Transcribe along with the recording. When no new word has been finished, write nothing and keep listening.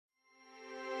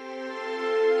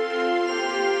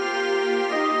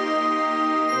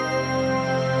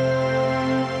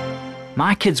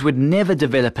My kids would never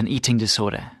develop an eating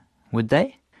disorder, would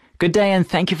they? Good day and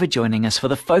thank you for joining us for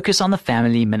the Focus on the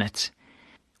Family Minute.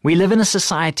 We live in a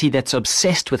society that's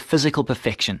obsessed with physical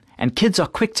perfection, and kids are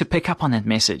quick to pick up on that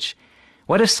message.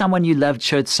 What if someone you loved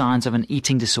showed signs of an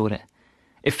eating disorder?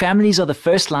 If families are the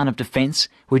first line of defense,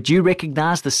 would you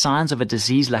recognize the signs of a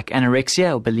disease like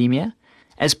anorexia or bulimia?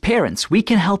 As parents, we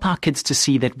can help our kids to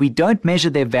see that we don't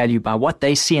measure their value by what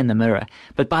they see in the mirror,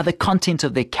 but by the content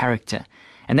of their character.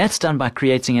 And that's done by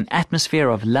creating an atmosphere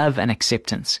of love and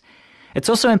acceptance. It's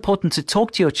also important to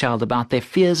talk to your child about their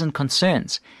fears and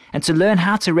concerns, and to learn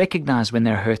how to recognize when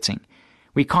they're hurting.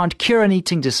 We can't cure an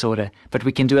eating disorder, but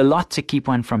we can do a lot to keep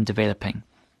one from developing.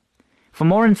 For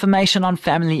more information on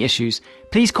family issues,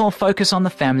 please call Focus on the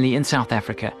Family in South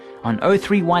Africa on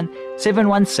 031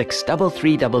 716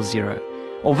 3300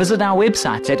 or visit our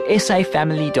website at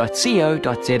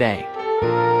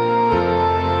safamily.co.za.